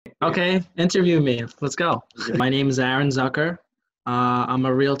Okay, interview me. Let's go. My name is Aaron Zucker. I'm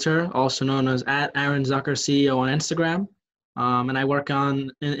a realtor, also known as at Aaron Zucker CEO on Instagram. And I work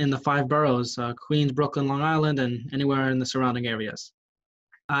in the five boroughs, Queens, Brooklyn, Long Island, and anywhere in the surrounding areas.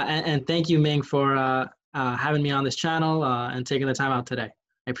 And thank you, Ming, for having me on this channel and taking the time out today.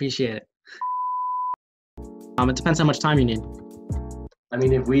 I appreciate it. It depends how much time you need. I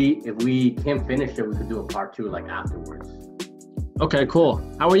mean, if we can't finish it, we could do a part two like afterwards. Okay, cool.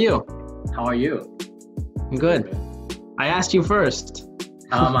 How are you? How are you? I'm good. I asked you first.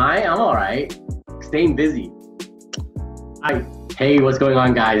 I'm all right. Staying busy. Hey, what's going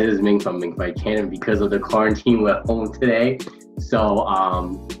on, guys? This is Ming from Ming Fight Channel. Because of the quarantine, we're home today. So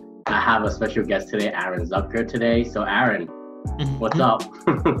I have a special guest today, Aaron Zucker today. So Aaron, what's up?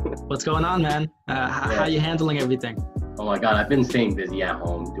 What's going on, man? How are you handling everything? Oh my God, I've been staying busy at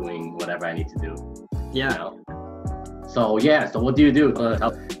home doing whatever I need to do. Yeah. You know? So what do you do?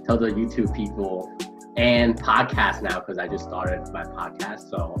 Tell the YouTube people and podcast now, because I just started my podcast.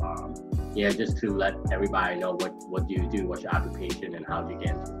 So just to let everybody know what do you do, what's your occupation, and how do you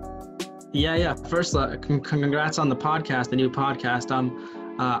get into it? Yeah. First, congrats on the podcast, the new podcast.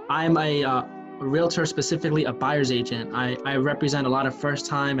 I'm a realtor, specifically a buyer's agent. I represent a lot of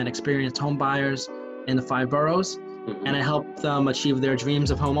first-time and experienced home buyers in the five boroughs, and I help them achieve their dreams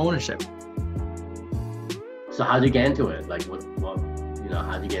of home ownership. So how did you get into it? Like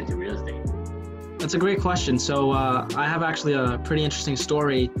how did you get into real estate? That's a great question. So I have actually a pretty interesting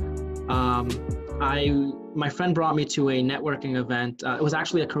story. My friend brought me to a networking event. It was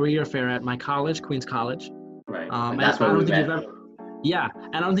actually a career fair at my college, Queens College. Right. And that's where we met. Yeah,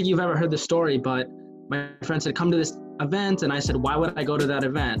 and I don't think you've ever heard the story, but my friend said, come to this event, and I said, why would I go to that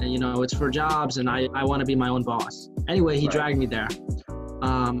event? And it's for jobs, and I want to be my own boss. Anyway, he dragged me there.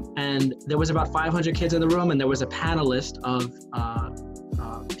 And there was about 500 kids in the room, and there was a panelist of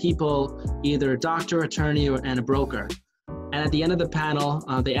people, either a doctor, attorney, and a broker. And at the end of the panel,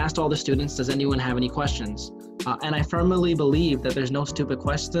 they asked all the students, does anyone have any questions? And I firmly believe that there's no stupid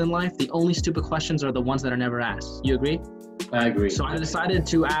questions in life. The only stupid questions are the ones that are never asked. You agree? I agree. So I decided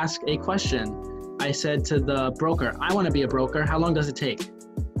to ask a question. I said to the broker, I want to be a broker. How long does it take?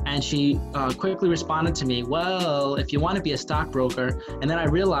 And she quickly responded to me, well, if you want to be a stockbroker. And then I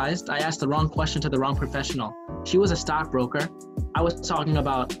realized I asked the wrong question to the wrong professional. She was a stockbroker. I was talking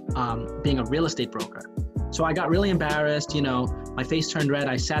about being a real estate broker. So I got really embarrassed, my face turned red.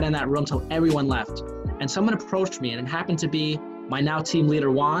 I sat in that room till everyone left. And someone approached me, and it happened to be my now team leader,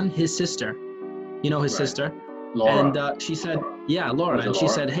 Juan, his sister. His sister. Laura. And she said, yeah, Laura. And she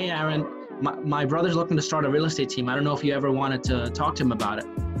said, hey, Aaron, my brother's looking to start a real estate team. I don't know if you ever wanted to talk to him about it.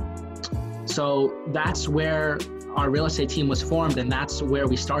 So that's where our real estate team was formed, and that's where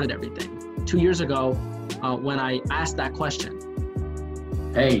we started everything. 2 years ago, when I asked that question.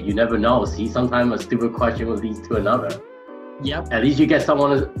 Hey, you never know. See, sometimes a stupid question will lead to another. Yep. At least you get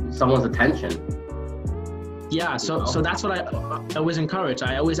someone's attention. Yeah, so that's what I always encourage.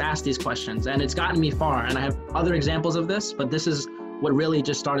 I always ask these questions, and it's gotten me far. And I have other examples of this, but this is what really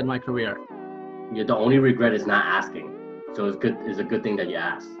just started my career. Yeah, the only regret is not asking. So it's a good thing that you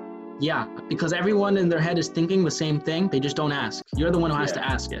asked. Yeah, because everyone in their head is thinking the same thing. They just don't ask. You're the one who has to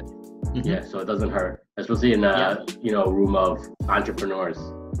ask it. Yeah, so it doesn't hurt, especially in a room of entrepreneurs.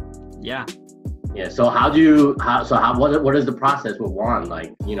 Yeah. Yeah. So what is the process with Juan?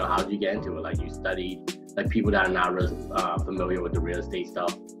 Like, how did you get into it? Like, you studied, like, people that are not really familiar with the real estate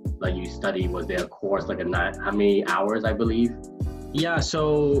stuff. Like, you studied, was there a course, like how many hours, I believe? Yeah,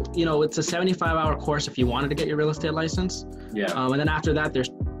 so it's a 75-hour course if you wanted to get your real estate license. Yeah. And then after that, there's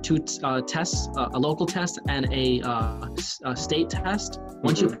two tests, a local test and a state test.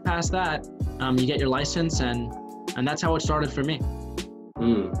 Once you pass that, you get your license, and that's how it started for me.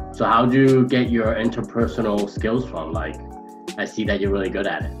 So how do you get your interpersonal skills from? Like, I see that you're really good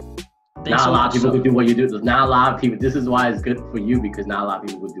at it. Not a lot of people could do what you do. There's not a lot of people. This is why it's good for you, because not a lot of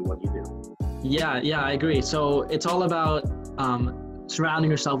people would do what you do. Yeah, I agree. So it's all about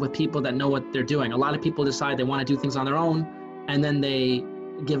surrounding yourself with people that know what they're doing. A lot of people decide they want to do things on their own, and then they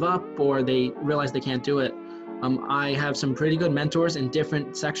give up or they realize they can't do it. I have some pretty good mentors in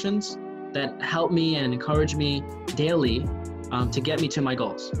different sections that help me and encourage me daily to get me to my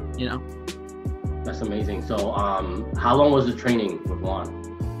goals, That's amazing. So how long was the training with Juan?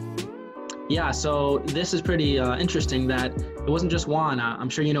 Yeah, so this is pretty interesting that it wasn't just Juan. I'm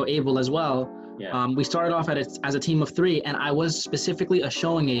sure you know Abel as well. Yeah. We started off as a team of 3, and I was specifically a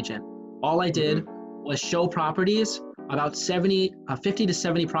showing agent. All I did was show properties, about 50 to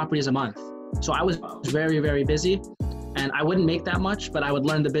 70 properties a month. So I was very, very busy, and I wouldn't make that much, but I would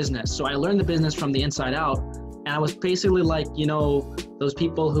learn the business. So I learned the business from the inside out. And I was basically like, you know, those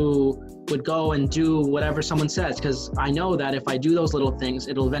people who would go and do whatever someone says, because I know that if I do those little things,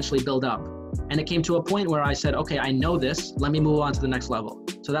 it'll eventually build up. And it came to a point where I said, okay, I know this, let me move on to the next level.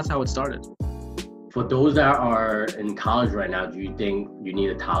 So that's how it started. For those that are in college right now, do you think you need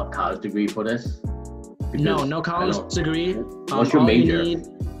a college degree for this? Because no college degree. What's your major?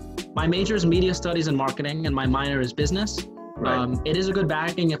 My major is media studies and marketing, and my minor is business. Right. It is a good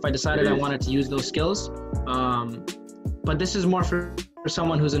backing if I decided I wanted to use those skills. But this is more for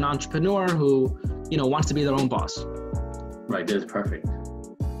someone who's an entrepreneur who, you know, wants to be their own boss. Right, this is perfect.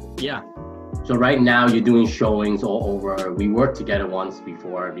 Yeah. So right now you're doing showings all over. We worked together once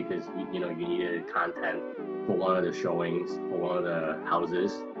before because you needed content for one of the showings for one of the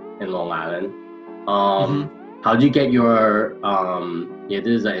houses in Long Island. How do you get your this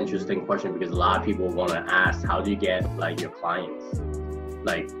is an interesting question because a lot of people want to ask, how do you get like your clients?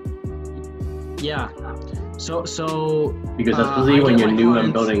 Like So because especially when you're new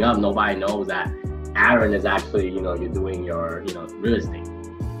and building up, nobody knows that Aaron is actually, you're doing your, real estate.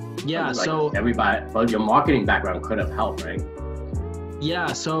 Yeah, like so everybody, but your marketing background could have helped, right? Yeah,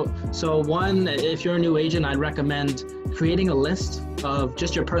 so one, if you're a new agent, I'd recommend creating a list of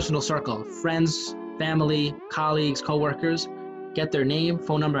just your personal circle, friends, family, colleagues, coworkers, get their name,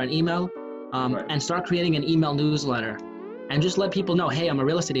 phone number, and email, Right. and start creating an email newsletter, and just let people know, hey, I'm a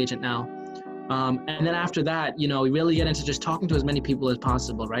real estate agent now. And then after that, you really get into just talking to as many people as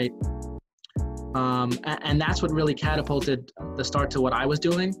possible, right? And that's what really catapulted the start to what I was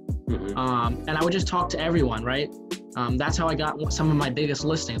doing. Mm-hmm. And I would just talk to everyone, right? That's how I got some of my biggest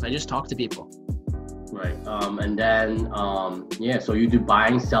listings. I just talked to people. Right. And then, so you do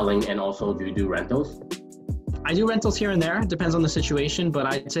buying, selling, and also do you do rentals? I do rentals here and there. It depends on the situation, but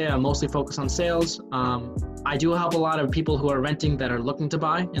I'd say I'm mostly focused on sales. I do help a lot of people who are renting that are looking to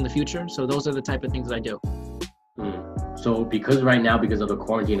buy in the future. So those are the type of things I do. So because right now, because of the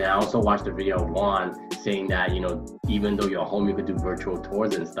quarantine, I also watched the video of Juan saying that, even though you're home, you could do virtual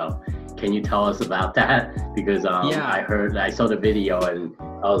tours and stuff. Can you tell us about that? Because I saw the video and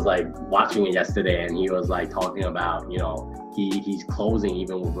I was like watching it yesterday and he was like talking about, he's closing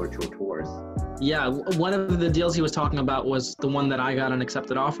even with virtual tours. Yeah, one of the deals he was talking about was the one that I got an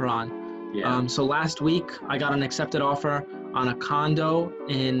accepted offer on. Yeah. So last week I got an accepted offer on a condo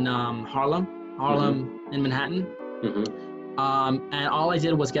in Harlem Mm-hmm. in Manhattan. Mm-hmm. And all I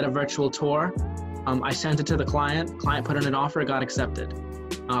did was get a virtual tour. I sent it to the client put in an offer, it got accepted.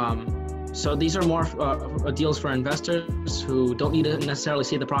 So these are more deals for investors who don't need to necessarily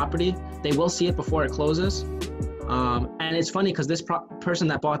see the property. They will see it before it closes. And it's funny because this person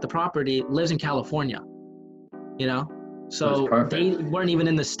that bought the property lives in California, so they weren't even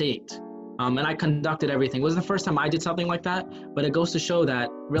in the state. And I conducted everything. It was the first time I did something like that, but it goes to show that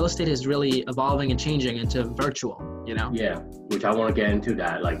real estate is really evolving and changing into virtual, Yeah, which I want to get into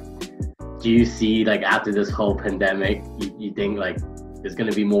that. Like, do you see, like, after this whole pandemic, you think, like, it's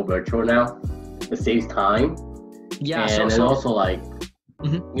going to be more virtual now? It saves time. Yeah. And then also, like,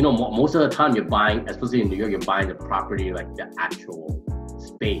 mm-hmm. Most of the time you're buying, especially in New York, you're buying the property, like, the actual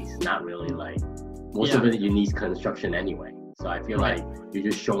space, not really, like, most of it you need construction anyway. So I feel like you're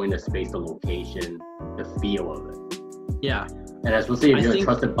just showing the space, the location, the feel of it. Yeah. And especially if you're a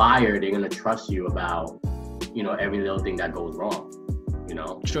trusted buyer, they're going to trust you about, every little thing that goes wrong,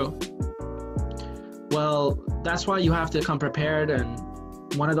 True. Well, that's why you have to come prepared. And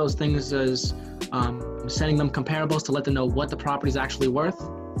one of those things is sending them comparables to let them know what the property is actually worth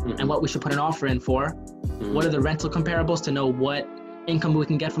and what we should put an offer in for. What are the rental comparables to know what income we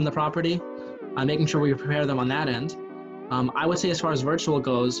can get from the property? Making sure we prepare them on that end. I would say as far as virtual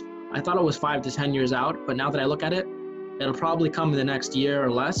goes, I thought it was 5 to 10 years out, but now that I look at it, it'll probably come in the next year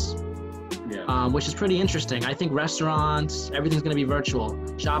or less, which is pretty interesting. I think restaurants, everything's going to be virtual.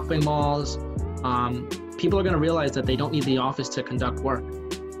 Shopping malls, people are going to realize that they don't need the office to conduct work,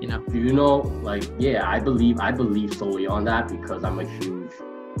 I believe solely on that because I'm a huge,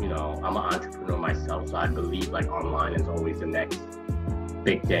 I'm an entrepreneur myself, so I believe like online is always the next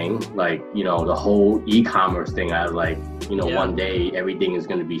big thing. Like, the whole e-commerce thing, I was like, one day everything is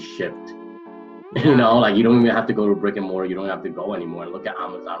going to be shipped. Like you don't even have to go to brick and mortar. You don't have to go anymore. Look at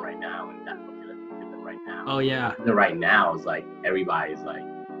Amazon right now and look at them right now. Oh yeah. Right now it's like everybody's like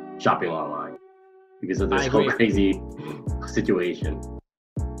shopping online because of this whole crazy situation.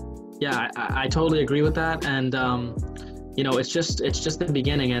 Yeah, I totally agree with that. And, it's just the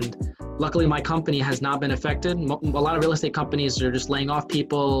beginning. And luckily my company has not been affected. A lot of real estate companies are just laying off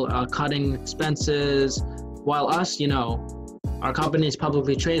people, cutting expenses, while us, our company is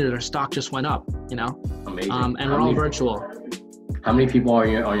publicly traded, our stock just went up, Amazing. And we're all virtual. How many people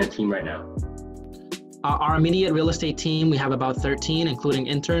are on your team right now? Our immediate real estate team, we have about 13, including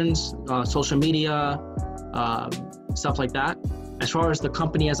interns, social media, stuff like that. As far as the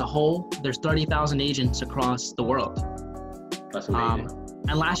company as a whole, there's 30,000 agents across the world. That's amazing.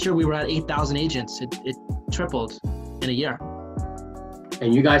 And last year we were at 8,000 agents. It tripled in a year.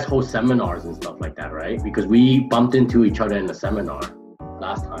 And you guys host seminars and stuff like that, right? Because we bumped into each other in a seminar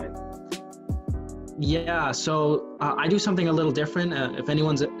last time. Yeah, so I do something a little different. If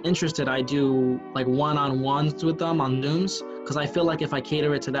anyone's interested, I do like one-on-ones with them on Zooms, because I feel like if I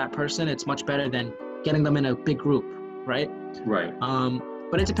cater it to that person, it's much better than getting them in a big group, right? Right.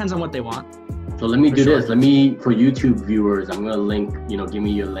 But it depends on what they want. So let me do this. For YouTube viewers, I'm gonna link, give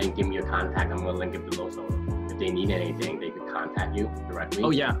me your link, give me your contact. I'm gonna link it below, so if they need anything, they could contact you directly.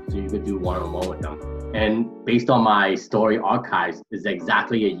 Oh yeah. So you could do one-on-one with them. And based on my story archives, is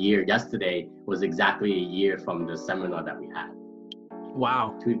exactly a year. Yesterday was exactly a year from the seminar that we had.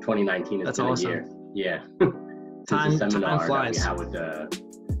 Wow. 2019 is That's been awesome. a year. Yeah. Time That flies. we had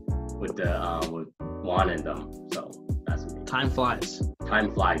with Juan and them. So that's amazing. Time flies.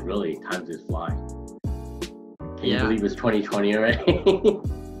 Time flies, really. Time just flies. Can you Yeah. believe it's 2020 already?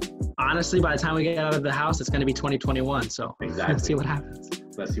 Honestly, by the time we get out of the house, it's going to be 2021. So Exactly. let's see what happens.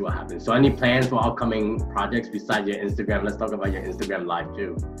 Let's see what happens. So any plans for upcoming projects besides your Instagram? Let's talk about your Instagram live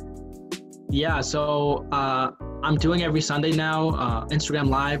too. Yeah, so I'm doing every Sunday now Instagram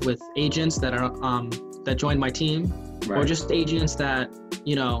Live with agents that are that joined my team, or just agents that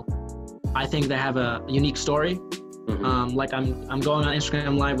I think they have a unique story. Mm-hmm. Like I'm going on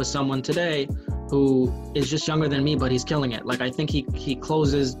Instagram Live with someone today who is just younger than me, but he's killing it. Like I think he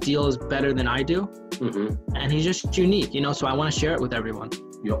closes deals better than I do, Mm-hmm. and he's just unique, so I want to share it with everyone.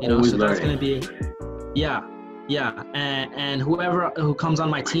 You're always so learning. that's going to be, yeah, and whoever who comes on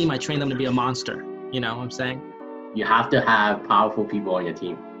my team, I train them to be a monster. You know what I'm saying? You have to have powerful people on your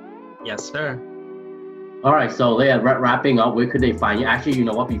team. Yes, sir. All right, so wrapping up, where could they find you? Actually, you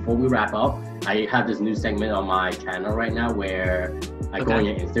know what? Before we wrap up, I have this new segment on my channel right now where I go on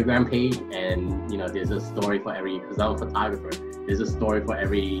your Instagram page, and there's a story for every. Because I'm a photographer, there's a story for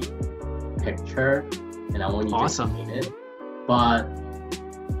every picture, and I want you to explain it. But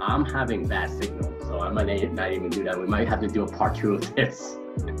I'm having bad signal, so I might not even do that. We might have to do a part 2 of this.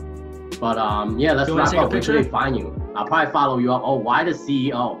 But yeah, let's wrap up. Where should they find you? I'll probably follow you up. Oh, why the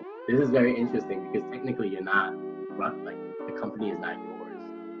CEO? This is very interesting because technically you're not, like the company is not yours.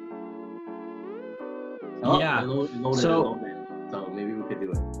 Oh, yeah. So maybe we could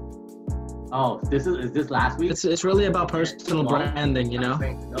do it. Oh, is this last week? It's really about personal branding,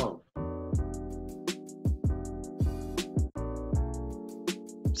 No.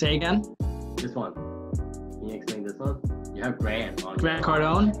 Say again? This one. Can you explain this one? You have Grant on. Grant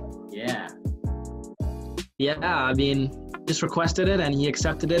Cardone? Yeah. Yeah, I mean, just requested it and he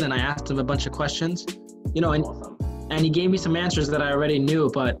accepted it, and I asked him a bunch of questions, Awesome. and he gave me some answers that I already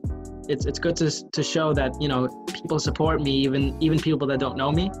knew, but it's good to show that, people support me, even people that don't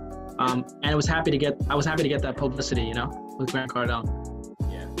know me. And I was happy to get that publicity, with Grant Cardone.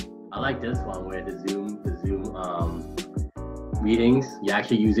 Yeah. I like this one where the Zoom meetings, you're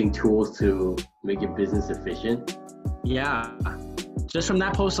actually using tools to make your business efficient. Yeah. Just from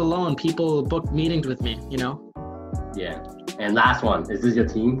that post alone, people booked meetings with me, Yeah. And last one, is this your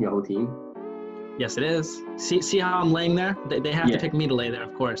team, your whole team? Yes, it is. See how I'm laying there? They have to pick me to lay there,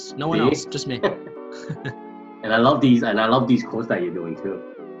 of course. No one else, just me. And I love these quotes that you're doing too.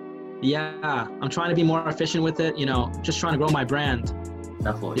 Yeah, I'm trying to be more efficient with it, just trying to grow my brand.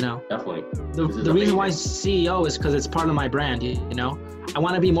 Definitely. Definitely. The reason why CEO is because it's part of my brand, I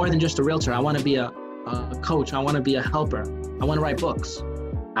want to be more than just a realtor. I want to be a coach. I want to be a helper. I want to write books.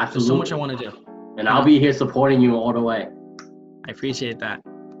 Absolutely. There's so much I want to do. And I'll be here supporting you all the way. I appreciate that.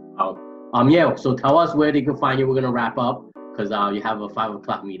 Yeah, so tell us where they can find you. We're going to wrap up because you have a 5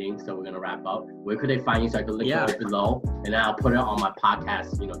 o'clock meeting, so we're going to wrap up. Where could they find you? So I can link it below, and then I'll put it on my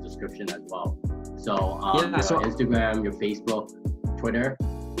podcast, description as well. So your Instagram, your Facebook, Twitter.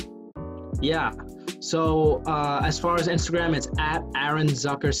 Yeah. So as far as Instagram, it's at Aaron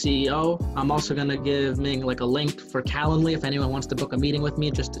Zucker CEO. I'm also going to give Ming like a link for Calendly if anyone wants to book a meeting with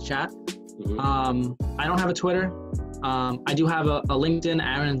me just to chat. Mm-hmm. I don't have a Twitter. I do have a LinkedIn,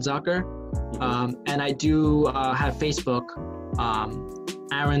 Aaron Zucker. And I do have Facebook,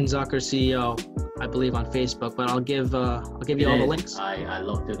 Aaron Zucker CEO, I believe on Facebook, but I'll give you all the links. I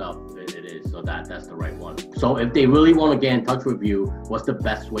looked it up. It is. So that's the right one. So if they really want to get in touch with you, what's the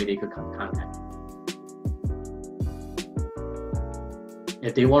best way they could contact you?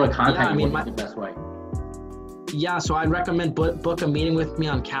 If they want to contact you, what's the best way? Yeah, so I'd recommend book a meeting with me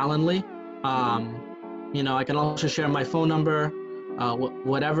on Calendly. I can also share my phone number.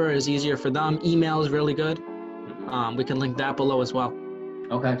 whatever is easier for them. Email is really good. We can link that below as well.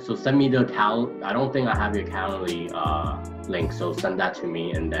 Okay, so send me the I don't think I have your Calendly link, so send that to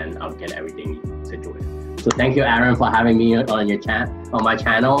me, and then I'll get everything situated. So thank you, Aaron, for having me on my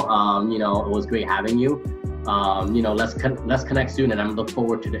channel. It was great having you. Let's connect soon, and I'm looking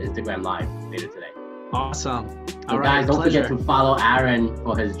forward to the Instagram live later today. Awesome. So guys, don't forget to follow Aaron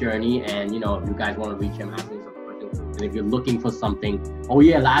for his journey, and if you guys want to reach him, ask him some questions. And if you're looking for something, oh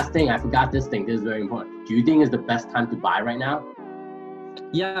yeah, last thing, I forgot this thing. This is very important. Do you think is the best time to buy right now?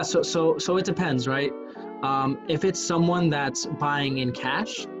 Yeah, so it depends, right? If it's someone that's buying in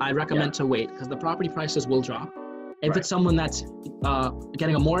cash, I recommend to wait because the property prices will drop. If it's someone that's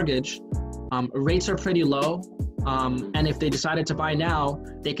getting a mortgage, rates are pretty low. And if they decided to buy now,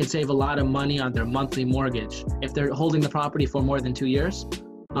 they can save a lot of money on their monthly mortgage if they're holding the property for more than 2 years.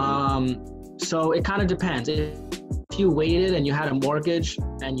 So it kind of depends. If you waited and you had a mortgage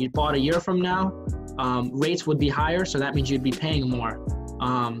and you bought a year from now, rates would be higher. So that means you'd be paying more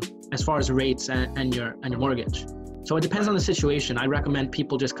as far as rates and your mortgage. So it depends on the situation. I recommend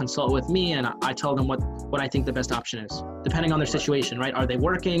people just consult with me, and I tell them what I think the best option is, depending on their situation, right? Are they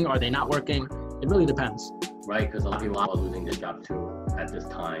working? Are they not working? It really depends. Right, because a lot of people are losing their job too at this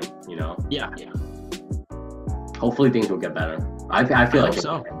time, Yeah. Hopefully things will get better. I feel like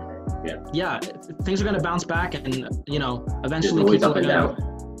so. Yeah, things are going to bounce back, and eventually people are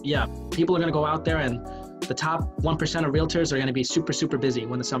going to go out there, and the top 1% of realtors are going to be super, super busy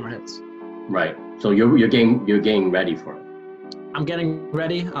when the summer hits. Right. So you're getting ready for it. I'm getting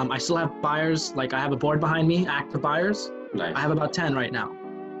ready. I still have buyers. Like I have a board behind me, active buyers. Nice. I have about 10 right now.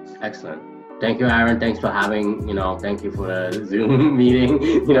 Excellent. Thank you, Aaron. Thanks for having, thank you for the Zoom meeting.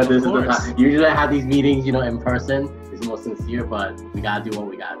 This is the time. Usually I have these meetings, in person. It's more sincere, but we gotta do what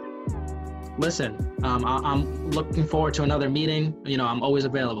we gotta do. Listen, I'm looking forward to another meeting. I'm always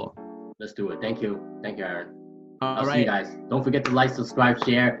available. Let's do it. Thank you. Thank you, Aaron. All right. See you guys. Don't forget to like, subscribe,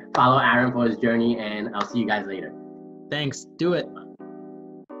 share, follow Aaron for his journey, and I'll see you guys later. Thanks. Do it.